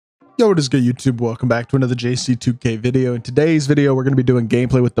Yo, what is good, YouTube? Welcome back to another JC2K video. In today's video, we're going to be doing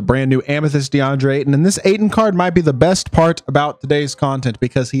gameplay with the brand new Amethyst DeAndre Ayton, and this Ayton card might be the best part about today's content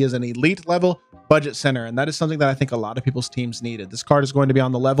because he is an elite level budget center, and that is something that I think a lot of people's teams needed. This card is going to be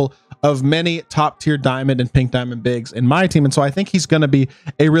on the level of many top tier diamond and pink diamond bigs in my team, and so I think he's going to be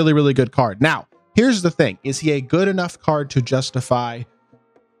a really good card. Now, here's the thing. Is he a good enough card to justify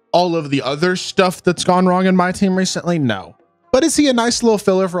all of the other stuff that's gone wrong in my team recently? No. But is he a nice little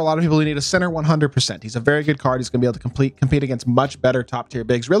filler for a lot of people who need a center? 100%. He's a very good card. He's going to be able to compete against much better top tier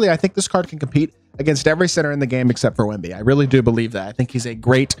bigs. Really, I think this card can compete against every center in the game except for Wemby. I really do believe that. I think he's a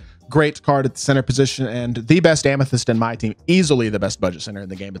great card at the center position and the best Amethyst in my team. Easily the best budget center in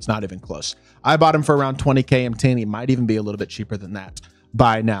the game. It's not even close. I bought him for around 20K M10. He might even be a little bit cheaper than that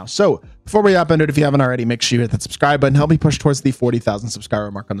by now. So before we hop into it, if you haven't already, make sure you hit that subscribe button. Help me push towards the 40,000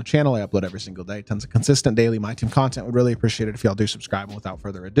 subscriber mark on the channel. I upload every single day, tons of consistent daily my team content. Would really appreciate it if y'all do subscribe. And without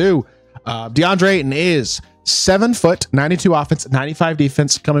further ado, DeAndre Ayton is 7 foot, 92 offense, 95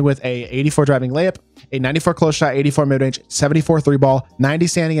 defense, coming with a 84 driving layup, a 94 close shot, 84 mid-range, 74 three ball, 90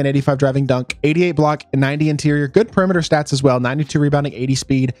 standing and 85 driving dunk, 88 block and 90 interior. Good perimeter stats as well. 92 rebounding, 80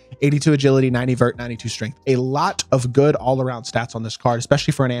 speed, 82 agility, 90 vert, 92 strength. A lot of good all-around stats on this card,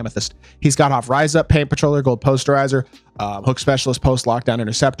 especially for an Amethyst. He's got off rise up, paint patroller, gold posterizer, hook specialist, post lockdown,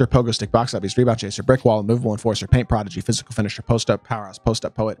 interceptor, pogo stick, box up, he's rebound chaser, brick wall, movable enforcer, paint prodigy, physical finisher, post up, powerhouse, post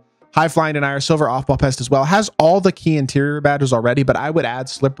up poet, high flying denier, silver off ball pest as well. Has all the key interior badges already, but I would add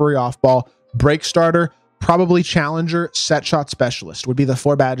slippery off ball, break starter, probably challenger, set shot specialist would be the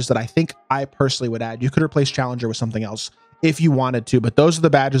 4 badges that I think I personally would add. You could replace challenger with something else if you wanted to, but those are the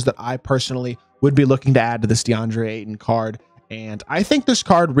badges that I personally would be looking to add to this DeAndre Ayton card. And I think this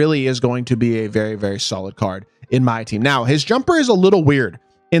card really is going to be a very solid card in my team. Now, his jumper is a little weird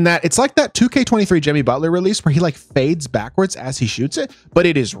in that it's like that 2K23 Jimmy Butler release where he like fades backwards as he shoots it, but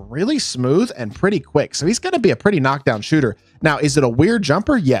it is really smooth and pretty quick. So he's going to be a pretty knockdown shooter. Now, is it a weird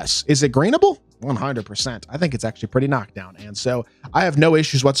jumper? Yes. Is it greenable? 100%. I think it's actually pretty knockdown. And so I have no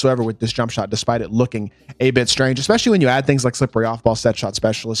issues whatsoever with this jump shot, despite it looking a bit strange, especially when you add things like slippery off ball, set shot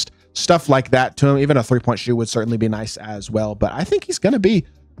specialist, stuff like that to him. Even a 3-point shoot would certainly be nice as well. But I think he's going to be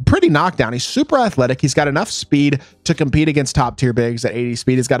pretty knockdown. He's super athletic. He's got enough speed to compete against top tier bigs at 80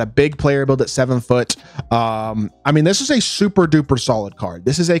 speed. He's got a big player build at 7 foot. I mean, this is a super duper solid card.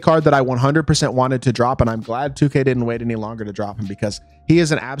 This is a card that I 100% wanted to drop, and I'm glad 2K didn't wait any longer to drop him because he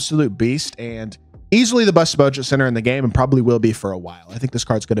is an absolute beast and easily the best budget center in the game and probably will be for a while. I think this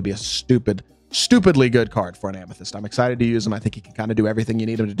card's going to be a stupidly good card for an Amethyst. I'm excited to use him. I think he can kind of do everything you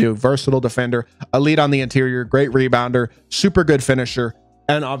need him to do. Versatile defender, elite on the interior, great rebounder, super good finisher,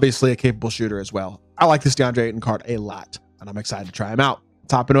 and obviously a capable shooter as well. I like this DeAndre Ayton card a lot, and I'm excited to try him out.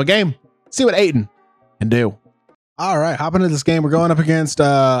 Let's hop into a game, see what Ayton can do. All right, hop into this game. We're going up against,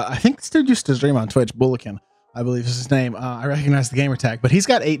 I think this dude used to stream on Twitch, Bullikin, I believe is his name. I recognize the gamer tag, but he's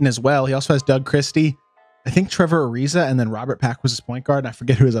got Ayton as well. He also has Doug Christie, I think Trevor Ariza, and then Robert Pack was his point guard, and I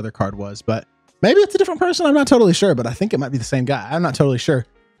forget who his other card was, but maybe it's a different person. I'm not totally sure, but I think it might be the same guy. I'm not totally sure.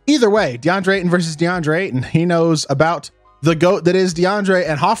 Either way, DeAndre Ayton versus DeAndre Ayton. He knows about the GOAT that is DeAndre,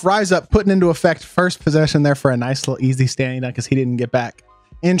 and Hoff rise up, putting into effect first possession there for a nice little easy standing dunk because he didn't get back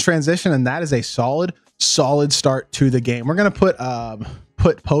in transition, and that is a solid start to the game. We're going to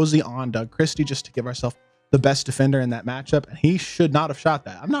put Posey on Doug Christie just to give ourselves the best defender in that matchup, and he should not have shot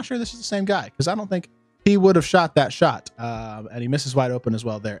that. I'm not sure this is the same guy because I don't think he would have shot that shot, and he misses wide open as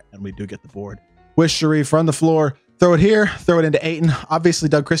well there, and we do get the board. With Sharif on the floor, throw it here, throw it into Ayton. Obviously,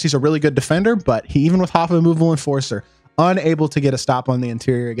 Doug Christie's a really good defender, but he, even with Hoff a movable enforcer, unable to get a stop on the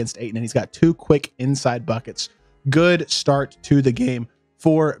interior against Ayton, and he's got 2 quick inside buckets. Good start to the game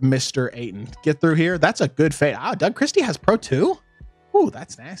for Mr. Ayton. Get through here. That's a good fade. Doug Christie has Pro 2? Ooh,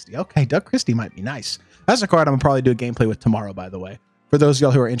 that's nasty. Okay, Doug Christie might be nice. That's a card I'm gonna probably do a gameplay with tomorrow, by the way, for those of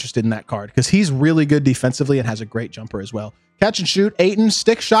y'all who are interested in that card, because he's really good defensively and has a great jumper as well. Catch and shoot. Ayton,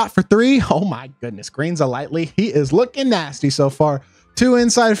 stick shot for 3. Oh my goodness. Greens a lightly. He is looking nasty so far. 2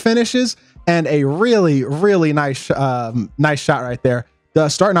 inside finishes and a really nice shot right there.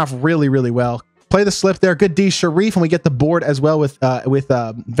 Starting off really well. Play the slip there. Good D, Sharif, and we get the board as well with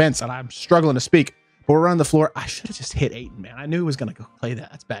Vince, and I'm struggling to speak. But we're on the floor. I should have just hit Ayton, man. I knew he was going to go play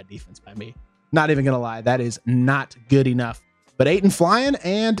that. That's bad defense by me. Not even going to lie. That is not good enough. But Ayton flying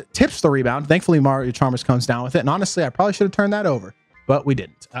and tips the rebound. Thankfully, Mario Chalmers comes down with it. And honestly, I probably should have turned that over, but we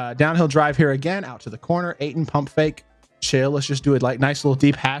didn't. Downhill drive here again, out to the corner. Ayton pump fake. Chill. Let's just do it like nice little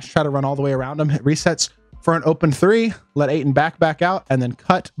deep hash. Try to run all the way around him. It resets for an open 3. Let Ayton back out and then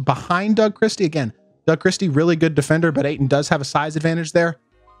cut behind Doug Christie. Again, Doug Christie, really good defender, but Ayton does have a size advantage there.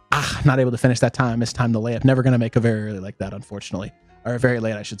 Not able to finish that time. I mistimed the layup. Never going to make a very early like that, unfortunately. or very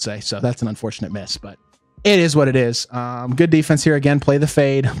late, I should say. So that's an unfortunate miss, but it is what it is. Good defense here again. Play the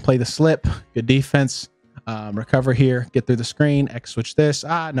fade, play the slip. Good defense. Recover here, get through the screen, X switch this.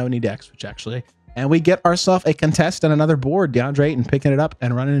 No need to X switch actually. And we get ourselves a contest and another board. DeAndre Ayton picking it up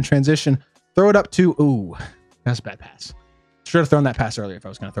and running in transition. Throw it up to, ooh, that's a bad pass. Should have thrown that pass earlier if I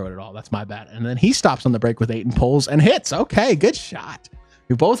was going to throw it at all. That's my bad. And then he stops on the break with Ayton, pulls and hits. Okay, good shot.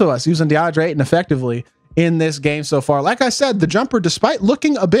 Both of us using DeAndre Ayton effectively in this game so far. Like I said, the jumper, despite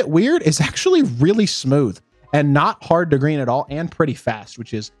looking a bit weird, is actually really smooth and not hard to green at all and pretty fast,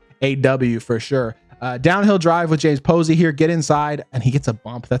 which is a W for sure. Downhill drive with James Posey here. Get inside, and he gets a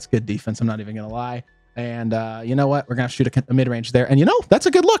bump. That's good defense. I'm not even going to lie. And you know what? We're going to shoot a mid-range there. And you know, that's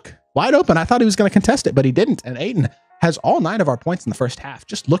a good look. Wide open. I thought he was going to contest it, but he didn't. And Ayton has all 9 of our points in the first half.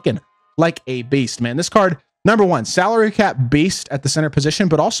 Just looking like a beast, man. This card, number one, salary cap beast at the center position,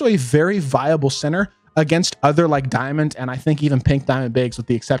 but also a very viable center against other like diamond and I think even pink diamond bigs with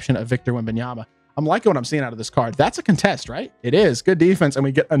the exception of Victor Wembanyama. I'm liking what I'm seeing out of this card. That's a contest, right? It is. Good defense. And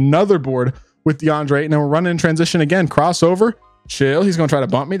we get another board with DeAndre. And then we're running in transition again. Crossover. Chill. He's going to try to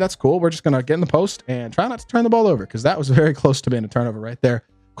bump me. That's cool. We're just going to get in the post and try not to turn the ball over because that was very close to being a turnover right there.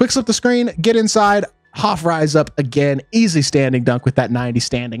 Quick slip the screen. Get inside. Hoff rise up again. Easy standing dunk with that 90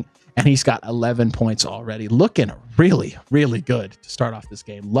 standing. And he's got 11 points already. Looking really, really good to start off this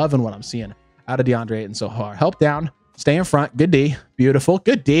game. Loving what I'm seeing out of DeAndre Ayton so far. Help down. Stay in front. Good D. Beautiful.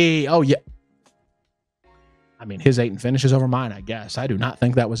 Good D. Oh, yeah. I mean, his Ayton finishes over mine, I guess. I do not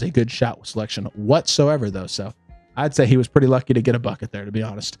think that was a good shot selection whatsoever, though. So I'd say he was pretty lucky to get a bucket there, to be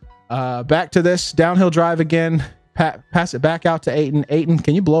honest. Back to this downhill drive again. Pass it back out to Ayton. Ayton,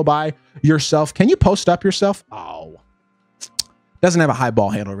 can you blow by yourself? Can you post up yourself? Oh, doesn't have a high ball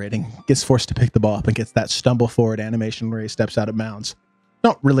handle rating. Gets forced to pick the ball up and gets that stumble forward animation where he steps out of bounds.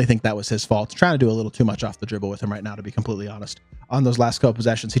 Don't really think that was his fault. Trying to do a little too much off the dribble with him right now, to be completely honest. On those last couple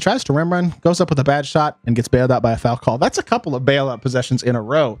possessions, he tries to rim run, goes up with a bad shot, and gets bailed out by a foul call. That's a couple of bailout possessions in a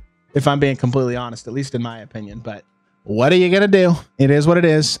row, if I'm being completely honest, at least in my opinion. But what are you going to do? It is what it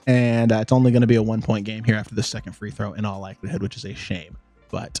is, and it's only going to be a 1-point game here after the second free throw in all likelihood, which is a shame.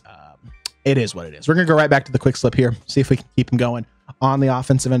 But it is what it is. We're going to go right back to the quick slip here, see if we can keep him going on the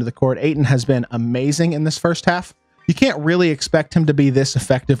offensive end of the court. Ayton has been amazing in this first half. You can't really expect him to be this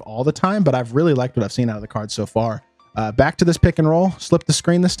effective all the time, but I've really liked what I've seen out of the card so far. Back to this pick and roll, slip the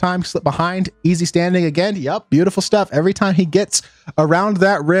screen this time, slip behind, easy standing again. Yep, beautiful stuff. Every time he gets around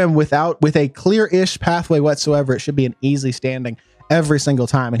that rim with a clear-ish pathway whatsoever, it should be an easy standing every single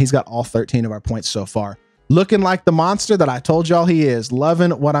time, and he's got all 13 of our points so far. Looking like the monster that I told y'all he is.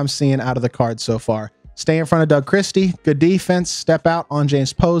 Loving what I'm seeing out of the card so far. Stay in front of Doug Christie. Good defense. Step out on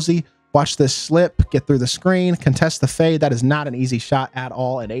James Posey. Watch this slip, get through the screen, contest the fade. That is not an easy shot at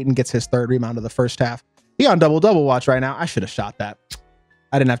all. And Ayton gets his third rebound of the first half. He on double-double watch right now. I should have shot that.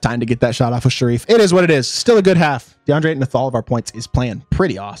 I didn't have time to get that shot off of Sharif. It is what it is. Still a good half. DeAndre Ayton with all of our points is playing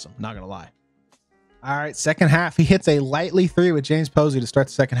pretty awesome. Not going to lie. All right, second half. He hits a lightly 3 with James Posey to start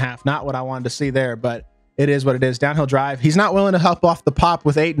the second half. Not what I wanted to see there, but it is what it is. Downhill drive. He's not willing to help off the pop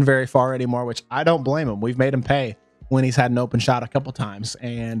with Ayton very far anymore, which I don't blame him. We've made him pay when he's had an open shot a couple times.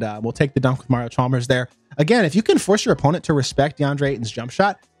 And we'll take the dunk with Mario Chalmers there. Again, if you can force your opponent to respect DeAndre Ayton's jump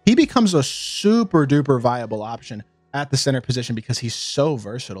shot, he becomes a super duper viable option at the center position because he's so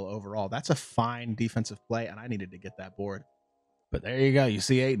versatile overall. That's a fine defensive play, and I needed to get that board. But there you go. You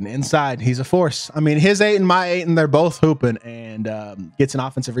see Ayton inside. He's a force. I mean, his Ayton, my Ayton, they're both hooping, and gets an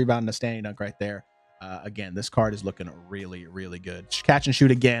offensive rebound and a standing dunk right there. Again, this card is looking really, really good. Catch and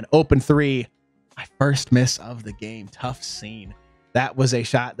shoot again. Open 3. My first miss of the game. Tough scene. That was a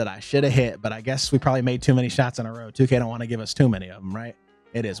shot that I should have hit, but I guess we probably made too many shots in a row. 2K don't want to give us too many of them, right?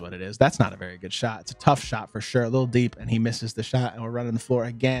 It is what it is. That's not a very good shot. It's a tough shot for sure. A little deep, and he misses the shot, and we're running the floor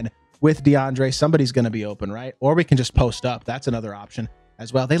again with DeAndre. Somebody's going to be open, right? Or we can just post up. That's another option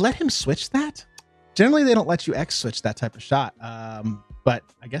as well. They let him switch that? Generally, they don't let you X switch that type of shot, but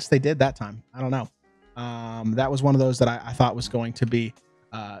I guess they did that time. I don't know. That was one of those that I thought was going to be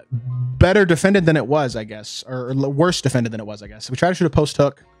better defended than it was, I guess, or worse defended than it was, I guess. We tried to shoot a post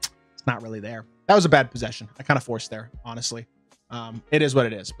hook. It's not really there. That was a bad possession. I kind of forced there, honestly. It is what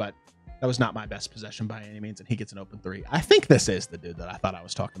it is, but that was not my best possession by any means, and he gets an open 3. I think this is the dude that I thought I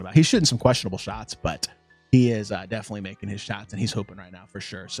was talking about. He's shooting some questionable shots, but he is definitely making his shots, and he's hooping right now for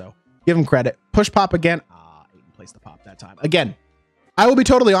sure. So give him credit. Push pop again. Ayton placed the pop that time. Again, I will be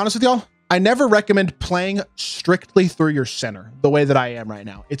totally honest with y'all. I never recommend playing strictly through your center the way that I am right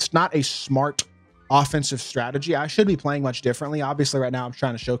now. It's not a smart offensive strategy. I should be playing much differently. Obviously, right now I'm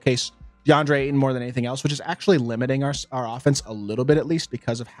trying to showcase DeAndre Ayton more than anything else, which is actually limiting our offense a little bit, at least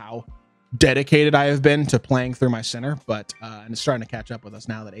because of how dedicated I have been to playing through my center, but and it's starting to catch up with us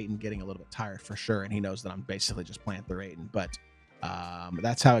now that Ayton getting a little bit tired for sure, and he knows that I'm basically just playing through Ayton. But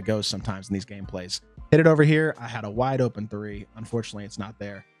that's how it goes sometimes in these gameplays. Hit it over here. I had a wide open three. Unfortunately, it's not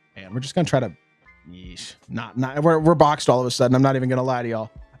there, and we're just gonna try to. Yeesh, we're boxed all of a sudden. I'm not even gonna lie to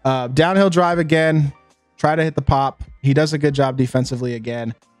y'all. Downhill drive again. Try to hit the pop. He does a good job defensively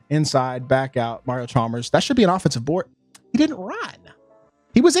again. Inside, back out. Mario Chalmers. That should be an offensive board. He didn't run.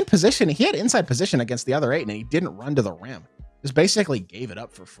 He was in position. He had inside position against the other 8, and he didn't run to the rim. Just basically gave it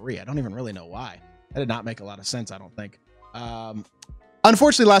up for free. I don't even really know why. That did not make a lot of sense, I don't think.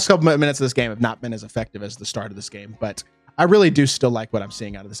 Unfortunately, the last couple minutes of this game have not been as effective as the start of this game, but I really do still like what I'm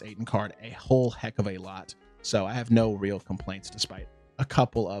seeing out of this Ayton card a whole heck of a lot. So I have no real complaints despite a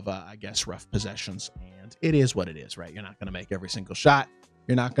couple of, I guess, rough possessions. And it is what it is, right? You're not going to make every single shot.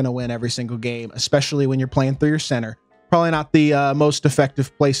 You're not going to win every single game, especially when you're playing through your center. Probably not the most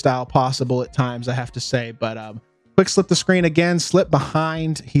effective play style possible at times, I have to say. But quick slip the screen again, slip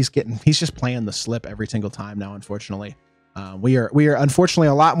behind. He's just playing the slip every single time now, unfortunately. We are unfortunately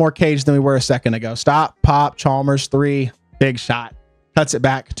a lot more caged than we were a second ago. Stop, pop, Chalmers, 3, big shot. Cuts it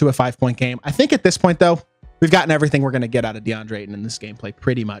back to a 5-point game. I think at this point, though, we've gotten everything we're going to get out of DeAndre Ayton in this gameplay,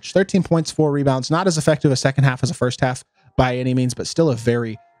 pretty much. 13 points, 4 rebounds. Not as effective a second half as a first half by any means, but still a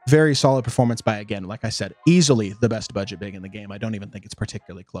very, very solid performance by, again, like I said, easily the best budget big in the game. I don't even think it's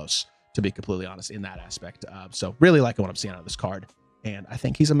particularly close, to be completely honest, in that aspect. So really liking what I'm seeing out of this card, and I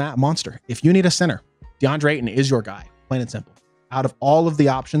think he's a monster. If you need a center, DeAndre Ayton is your guy, plain and simple. Out of all of the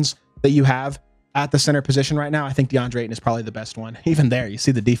options that you have at the center position right now, I think DeAndre Ayton is probably the best one. Even there, you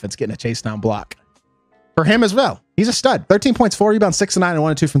see the defense getting a chase down block. For him as well, he's a stud. 13 points, 4 rebounds, 6 and 9, and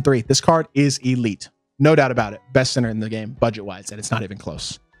 1 and 2 from 3. This card is elite. No doubt about it. Best center in the game, budget-wise, and it's not even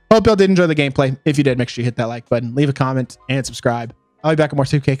close. Hope y'all did enjoy the gameplay. If you did, make sure you hit that like button, leave a comment, and subscribe. I'll be back with more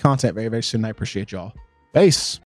 2K content very, very soon. I appreciate y'all. Peace.